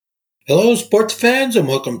Hello, sports fans, and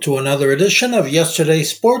welcome to another edition of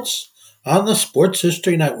Yesterday's Sports on the Sports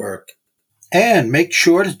History Network. And make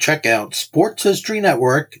sure to check out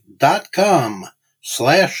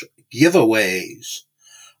sportshistorynetwork.com/giveaways.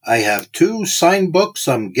 I have two signed books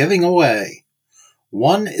I'm giving away.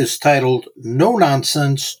 One is titled No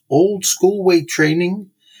Nonsense Old School Weight Training,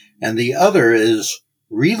 and the other is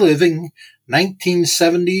Reliving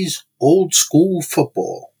 1970s Old School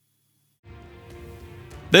Football.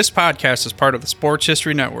 This podcast is part of the Sports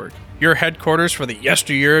History Network, your headquarters for the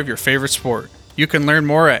yesteryear of your favorite sport. You can learn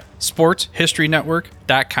more at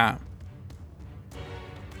sportshistorynetwork.com.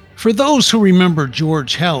 For those who remember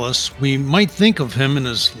George Halas, we might think of him in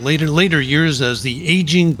his later years as the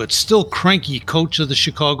aging but still cranky coach of the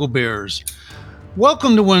Chicago Bears.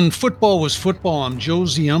 Welcome to When Football Was Football. I'm Joe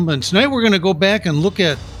Ziemba, and tonight we're going to go back and look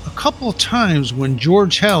at a couple of times when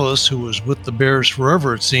George Halas, who was with the Bears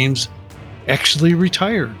forever it seems, actually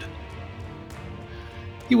retired.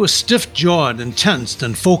 He was stiff-jawed and tensed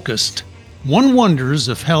and focused. One wonders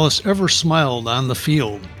if Halas ever smiled on the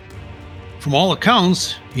field. From all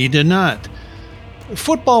accounts, he did not.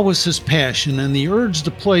 Football was his passion, and the urge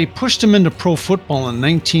to play pushed him into pro football in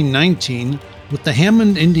 1919 with the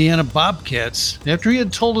Hammond, Indiana Bobcats after he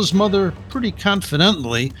had told his mother pretty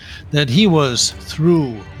confidently that he was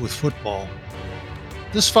through with football.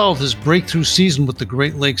 This followed his breakthrough season with the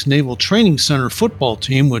Great Lakes Naval Training Center football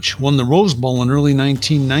team, which won the Rose Bowl in early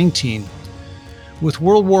 1919. With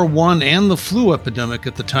World War I and the flu epidemic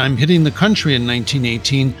at the time hitting the country in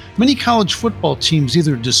 1918, many college football teams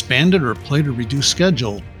either disbanded or played a reduced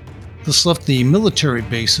schedule. This left the military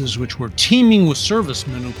bases, which were teeming with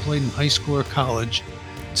servicemen who played in high school or college,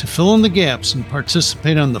 to fill in the gaps and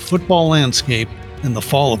participate on the football landscape in the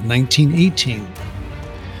fall of 1918.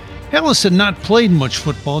 Halas had not played much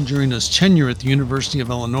football during his tenure at the University of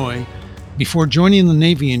Illinois before joining the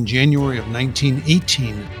Navy in January of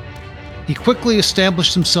 1918. He quickly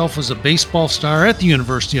established himself as a baseball star at the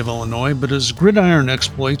University of Illinois, but his gridiron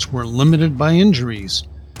exploits were limited by injuries.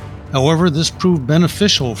 However, this proved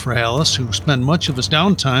beneficial for Halas, who spent much of his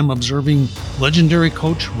downtime observing legendary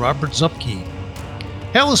coach Robert Zupke.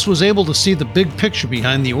 Halas was able to see the big picture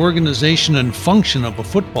behind the organization and function of a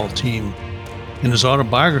football team. In his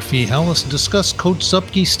autobiography, Halas discussed Coach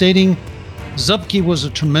Zupke, stating, "Zupke was a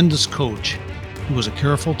tremendous coach. He was a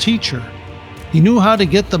careful teacher. He knew how to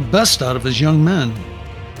get the best out of his young men,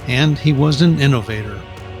 and he was an innovator."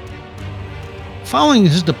 Following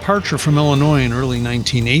his departure from Illinois in early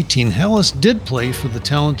 1918, Halas did play for the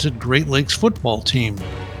talented Great Lakes football team.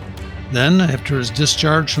 Then, after his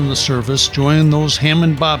discharge from the service, joined those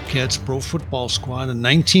Hammond Bobcats pro football squad in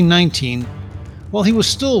 1919, while he was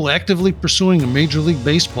still actively pursuing a Major League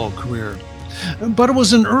Baseball career. But it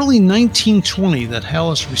was in early 1920 that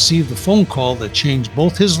Halas received the phone call that changed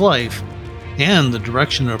both his life and the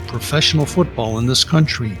direction of professional football in this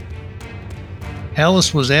country.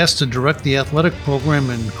 Halas was asked to direct the athletic program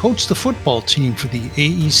and coach the football team for the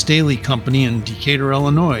A.E. Staley Company in Decatur,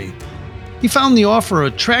 Illinois. He found the offer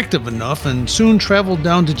attractive enough and soon traveled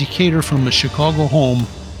down to Decatur from his Chicago home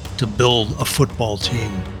to build a football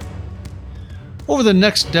team. Over the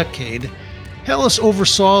next decade, Halas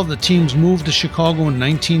oversaw the team's move to Chicago in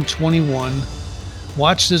 1921,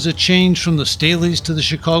 watched as it changed from the Staleys to the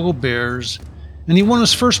Chicago Bears, and he won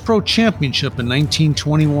his first pro championship in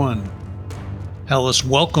 1921. Halas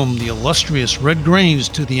welcomed the illustrious Red Grange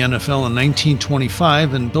to the NFL in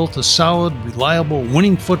 1925 and built a solid, reliable,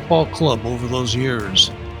 winning football club over those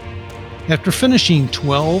years. After finishing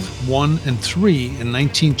 12-1-3 in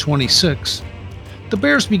 1926, the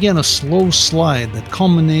Bears began a slow slide that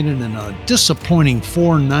culminated in a disappointing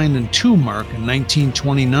 4-9-2 mark in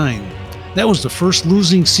 1929. That was the first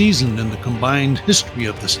losing season in the combined history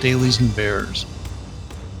of the Staleys and Bears.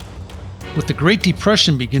 With the Great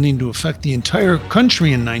Depression beginning to affect the entire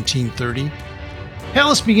country in 1930,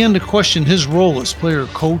 Halas began to question his role as player,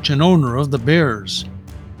 coach, and owner of the Bears.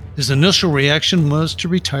 His initial reaction was to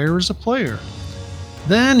retire as a player.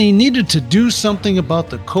 Then he needed to do something about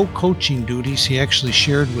the co-coaching duties he actually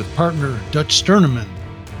shared with partner Dutch Sterneman.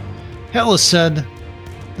 Halas said,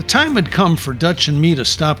 "The time had come for Dutch and me to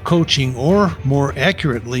stop coaching, or more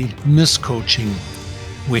accurately, miscoaching.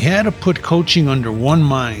 We had to put coaching under one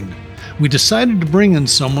mind. We decided to bring in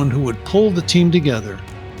someone who would pull the team together."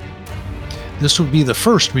 This would be the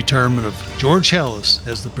first retirement of George Halas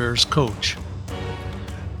as the Bears coach.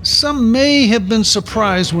 Some may have been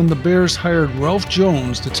surprised when the Bears hired Ralph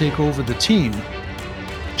Jones to take over the team.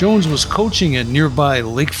 Jones was coaching at nearby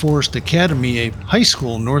Lake Forest Academy, a high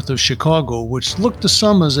school north of Chicago, which looked to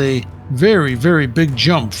some as a very, very big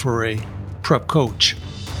jump for a prep coach.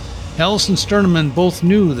 Halas and Sterneman both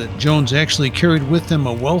knew that Jones actually carried with him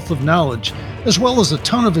a wealth of knowledge as well as a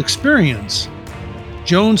ton of experience.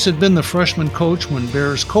 Jones had been the freshman coach when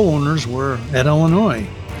Bears co-owners were at Illinois.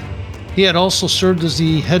 He had also served as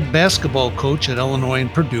the head basketball coach at Illinois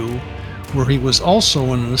and Purdue, where he was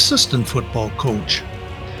also an assistant football coach.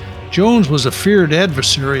 Jones was a feared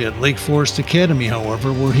adversary at Lake Forest Academy,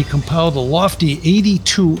 however, where he compiled a lofty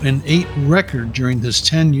 82-8 record during his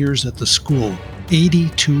 10 years at the school.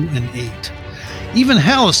 82-8. Even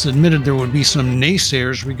Halas admitted there would be some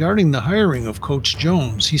naysayers regarding the hiring of Coach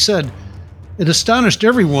Jones. He said, "It astonished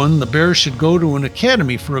everyone the Bears should go to an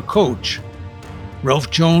academy for a coach.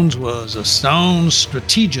 Ralph Jones was a sound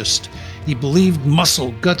strategist. He believed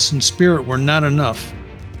muscle, guts, and spirit were not enough.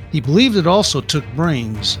 He believed it also took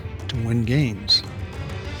brains to win games."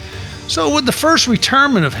 So would the first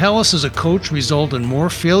retirement of Halas as a coach result in more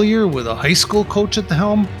failure with a high school coach at the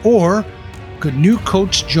helm? Or could new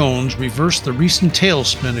Coach Jones reverse the recent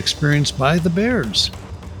tailspin experienced by the Bears?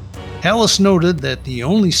 Halas noted that the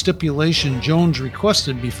only stipulation Jones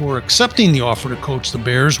requested before accepting the offer to coach the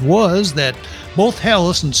Bears was that both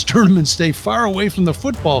Halas and Sterneman stay far away from the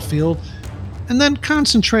football field and then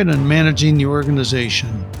concentrate on managing the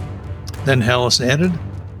organization. Then Halas added,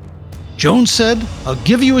 "Jones said, 'I'll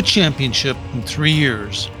give you a championship in 3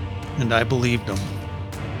 years,' and I believed him."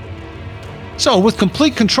 So, with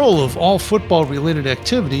complete control of all football-related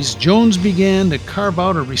activities, Jones began to carve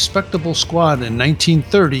out a respectable squad in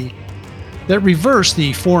 1930 that reversed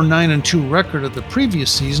the 4-9-2 record of the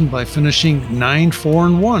previous season by finishing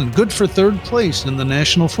 9-4-1, good for third place in the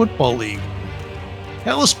National Football League.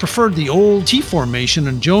 Halas preferred the old T formation,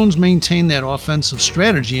 and Jones maintained that offensive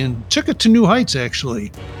strategy and took it to new heights,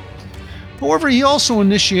 actually. However, he also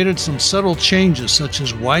initiated some subtle changes, such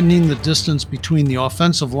as widening the distance between the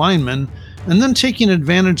offensive linemen and then taking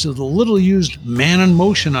advantage of the little-used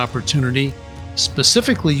man-in-motion opportunity,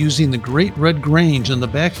 specifically using the Great Red Grange in the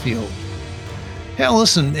backfield.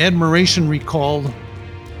 Halas in admiration recalled,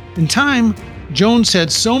 "In time, Jones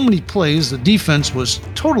had so many plays the defense was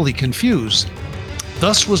totally confused.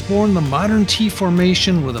 Thus was born the modern T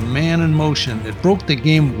formation with a man in motion. It broke the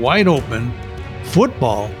game wide open.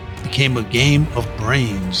 Football became a game of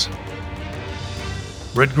brains."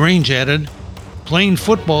 Red Grange added, "Playing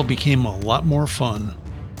football became a lot more fun."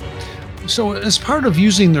 So, as part of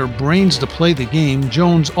using their brains to play the game,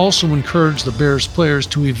 Jones also encouraged the Bears players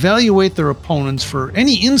to evaluate their opponents for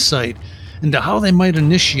any insight into how they might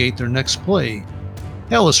initiate their next play.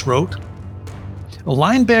 Halas wrote, "A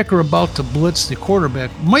linebacker about to blitz the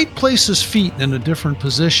quarterback might place his feet in a different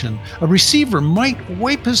position. A receiver might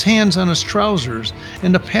wipe his hands on his trousers,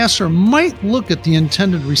 and a passer might look at the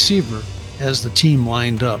intended receiver as the team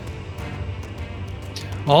lined up."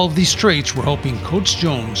 All of these traits were helping Coach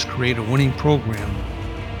Jones create a winning program.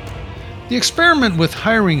 The experiment with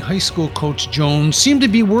hiring high school coach Jones seemed to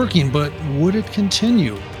be working, but would it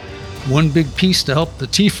continue? One big piece to help the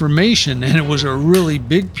T formation, and it was a really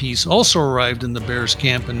big piece, also arrived in the Bears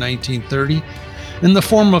camp in 1930 in the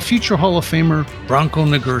form of future Hall of Famer Bronco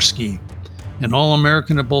Nagurski. An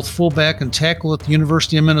All-American at both fullback and tackle at the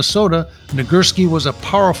University of Minnesota, Nagurski was a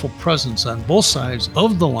powerful presence on both sides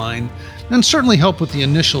of the line and certainly helped with the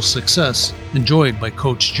initial success enjoyed by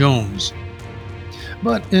Coach Jones.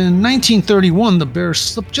 But in 1931, the Bears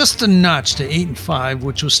slipped just a notch to 8-5,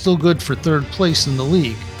 which was still good for third place in the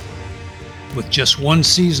league. With just one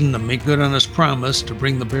season to make good on his promise to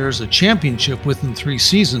bring the Bears a championship within 3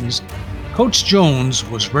 seasons, Coach Jones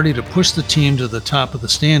was ready to push the team to the top of the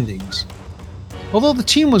standings. Although the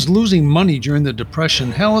team was losing money during the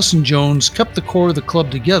Depression, Halas and Jones kept the core of the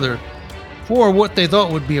club together for what they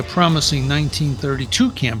thought would be a promising 1932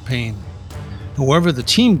 campaign. However, the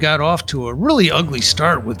team got off to a really ugly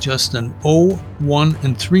start with just an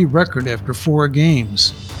 0-1-3 record after 4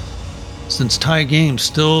 games. Since tie games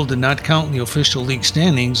still did not count in the official league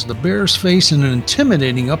standings, the Bears faced an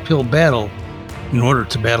intimidating uphill battle in order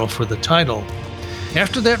to battle for the title.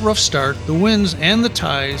 After that rough start, the wins and the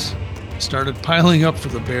ties started piling up for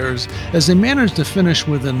the Bears as they managed to finish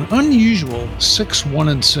with an unusual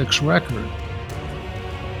 6-1-6 record.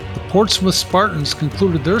 The Portsmouth Spartans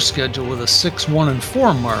concluded their schedule with a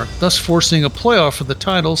 6-1-4 mark, thus forcing a playoff for the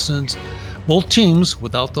title since both teams,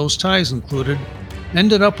 without those ties included,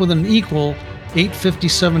 ended up with an equal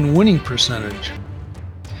 .857 winning percentage.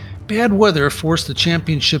 Bad weather forced the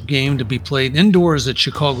championship game to be played indoors at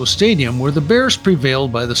Chicago Stadium, where the Bears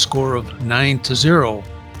prevailed by the score of 9-0.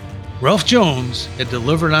 Ralph Jones had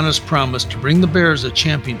delivered on his promise to bring the Bears a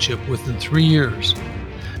championship within 3 years,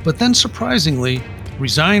 but then surprisingly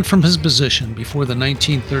resigned from his position before the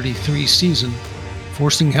 1933 season,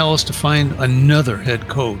 forcing Halas to find another head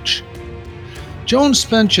coach. Jones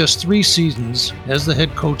spent just 3 seasons as the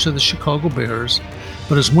head coach of the Chicago Bears,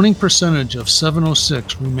 but his winning percentage of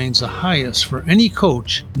 .706 remains the highest for any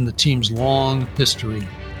coach in the team's long history.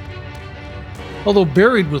 Although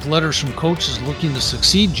buried with letters from coaches looking to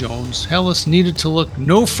succeed Jones, Halas needed to look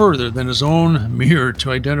no further than his own mirror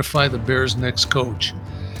to identify the Bears' next coach.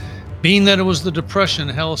 Being that it was the Depression,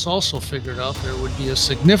 Halas also figured out there would be a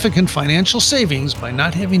significant financial savings by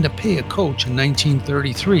not having to pay a coach in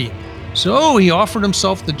 1933. So he offered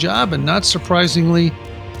himself the job, and not surprisingly,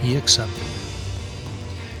 he accepted.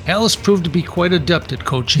 Halas proved to be quite adept at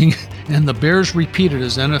coaching, and the Bears repeated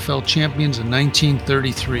as NFL champions in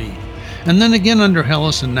 1933. And then again under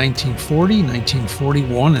Halas in 1940,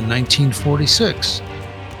 1941, and 1946.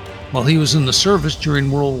 While he was in the service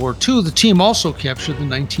during World War II, the team also captured the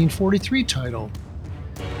 1943 title.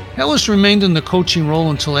 Halas remained in the coaching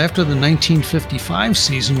role until after the 1955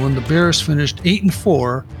 season, when the Bears finished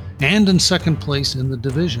 8-4 and in second place in the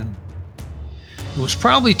division. It was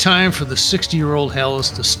probably time for the 60-year-old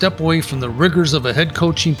Halas to step away from the rigors of a head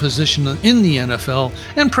coaching position in the NFL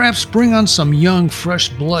and perhaps bring on some young, fresh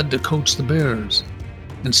blood to coach the Bears.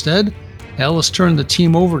 Instead, Halas turned the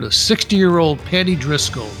team over to 60-year-old Patty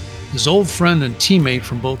Driscoll, his old friend and teammate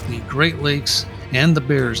from both the Great Lakes and the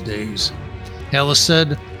Bears days. Halas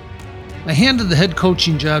said, "I handed the head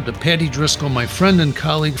coaching job to Patty Driscoll, my friend and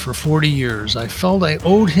colleague for 40 years. I felt I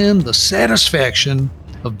owed him the satisfaction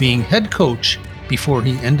of being head coach before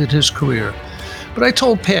he ended his career. But I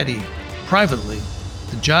told Patty, privately,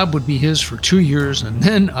 the job would be his for 2 years and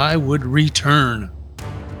then I would return."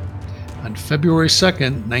 On February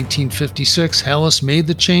 2nd, 1956, Halas made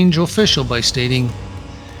the change official by stating,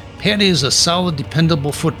 "Patty is a solid,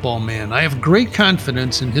 dependable football man. I have great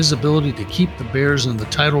confidence in his ability to keep the Bears in the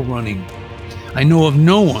title running. I know of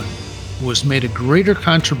no one who has made a greater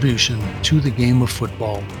contribution to the game of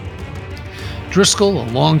football." Driscoll, a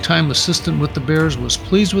longtime assistant with the Bears, was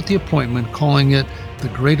pleased with the appointment, calling it the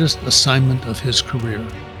greatest assignment of his career.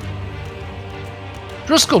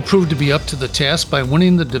 Driscoll proved to be up to the task by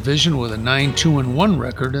winning the division with a 9-2-1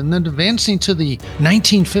 record and then advancing to the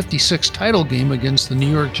 1956 title game against the New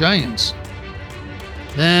York Giants.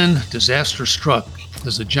 Then disaster struck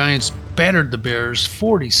as the Giants battered the Bears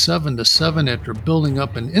 47-7 after building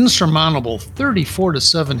up an insurmountable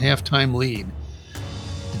 34-7 halftime lead.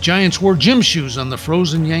 The Giants wore gym shoes on the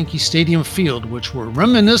frozen Yankee Stadium field, which were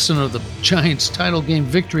reminiscent of the Giants' title game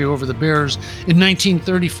victory over the Bears in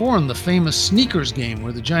 1934 in the famous Sneakers game,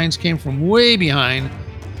 where the Giants came from way behind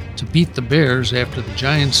to beat the Bears after the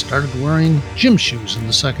Giants started wearing gym shoes in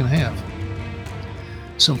the second half.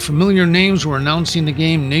 Some familiar names were announcing the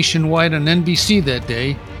game nationwide on NBC that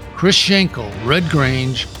day: Chris Schenkel, Red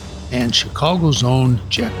Grange, and Chicago's own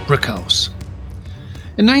Jack Brickhouse.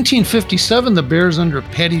 In 1957, the Bears under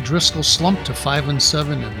Patty Driscoll slumped to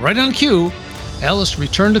 5-7, and right on cue, Halas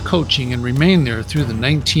returned to coaching and remained there through the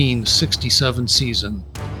 1967 season.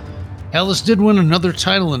 Halas did win another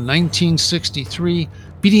title in 1963,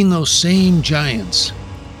 beating those same Giants.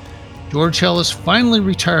 George Halas finally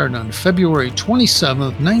retired on February 27,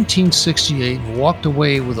 1968, and walked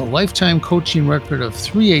away with a lifetime coaching record of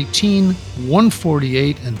 318,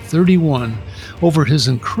 148, and 31 over his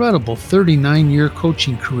incredible 39-year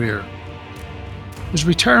coaching career. His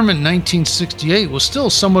retirement in 1968 was still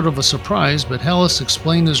somewhat of a surprise, but Halas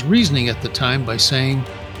explained his reasoning at the time by saying,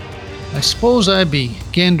 "I suppose I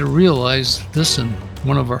began to realize this in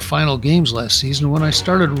one of our final games last season when I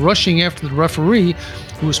started rushing after the referee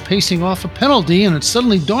who was pacing off a penalty, and it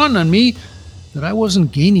suddenly dawned on me that I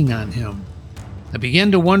wasn't gaining on him. I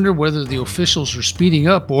began to wonder whether the officials were speeding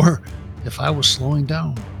up or if I was slowing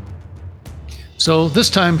down." So this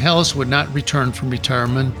time Halas would not return from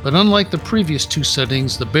retirement, but unlike the previous 2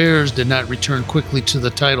 settings, the Bears did not return quickly to the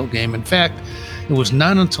title game. In fact, it was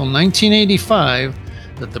not until 1985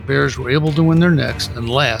 that the Bears were able to win their next and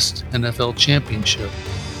last NFL championship.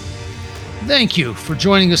 Thank you for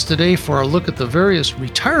joining us today for our look at the various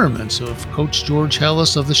retirements of Coach George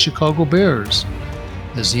Halas of the Chicago Bears.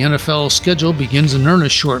 As the NFL schedule begins in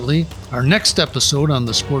earnest shortly, our next episode on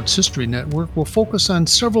the Sports History Network will focus on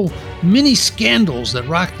several mini scandals that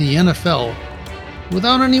rocked the NFL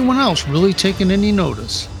without anyone else really taking any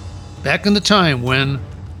notice, back in the time when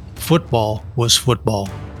football was football.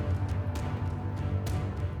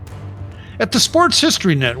 At the Sports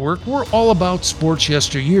History Network, we're all about sports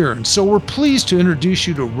yesteryear, and so we're pleased to introduce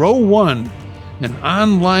you to Row One, an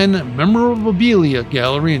online memorabilia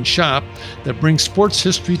gallery and shop that brings sports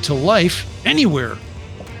history to life anywhere.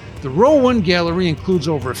 The Row One gallery includes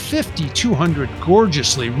over 5,200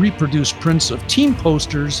 gorgeously reproduced prints of team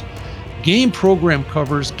posters, game program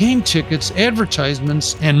covers, game tickets,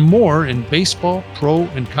 advertisements, and more in baseball, pro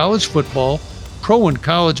and college football, pro and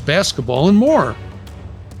college basketball, and more.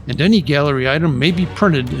 And any gallery item may be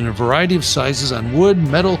printed in a variety of sizes on wood,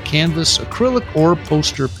 metal, canvas, acrylic, or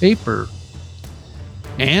poster paper.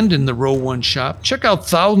 And in the Row One shop, check out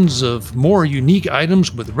thousands of more unique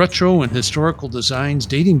items with retro and historical designs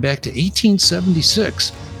dating back to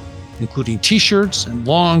 1876, including t-shirts and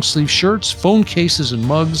long-sleeve shirts, phone cases and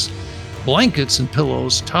mugs, blankets and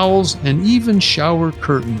pillows, towels, and even shower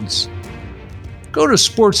curtains. Go to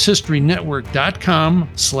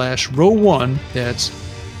sportshistorynetwork.com/row1, that's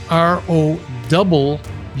ROW1,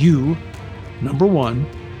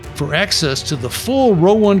 for access to the full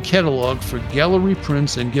Row One catalog for gallery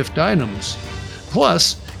prints and gift items.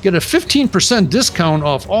 Plus, get a 15% discount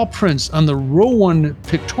off all prints on the Row One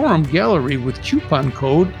Pictorum Gallery with coupon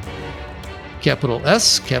code capital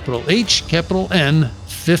S, capital H, capital N,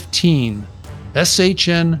 15,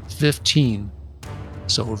 SHN 15.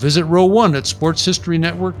 So visit Row One at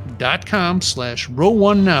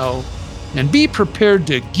sportshistorynetwork.com/row1 now and be prepared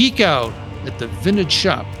to geek out at the vintage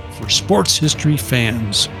shop for sports history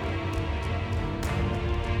fans.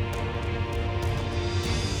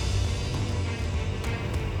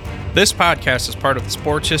 This podcast is part of the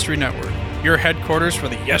Sports History Network, your headquarters for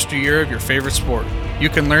the yesteryear of your favorite sport. You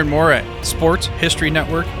can learn more at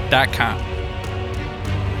sportshistorynetwork.com.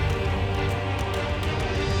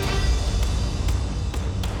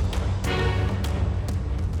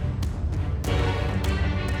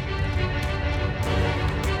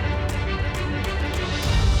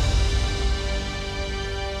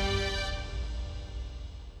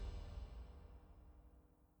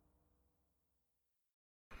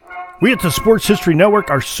 We at the Sports History Network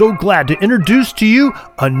are so glad to introduce to you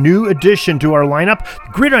a new addition to our lineup,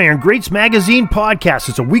 Gridiron Greats Magazine Podcast.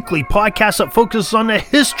 It's a weekly podcast that focuses on the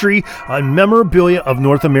history and memorabilia of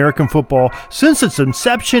North American football since its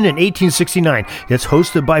inception in 1869. It's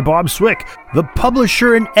hosted by Bob Swick, the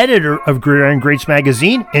publisher and editor of Gridiron Greats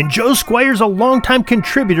Magazine, and Joe Squire's a longtime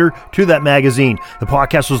contributor to that magazine. The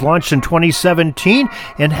podcast was launched in 2017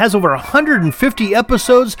 and has over 150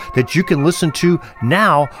 episodes that you can listen to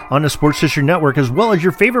now on the Sports History Network, as well as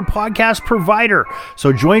your favorite podcast provider.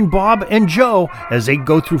 So join Bob and Joe as they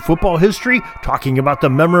go through football history, talking about the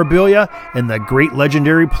memorabilia and the great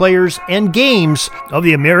legendary players and games of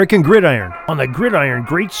the American gridiron on the Gridiron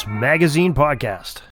Greats Magazine Podcast.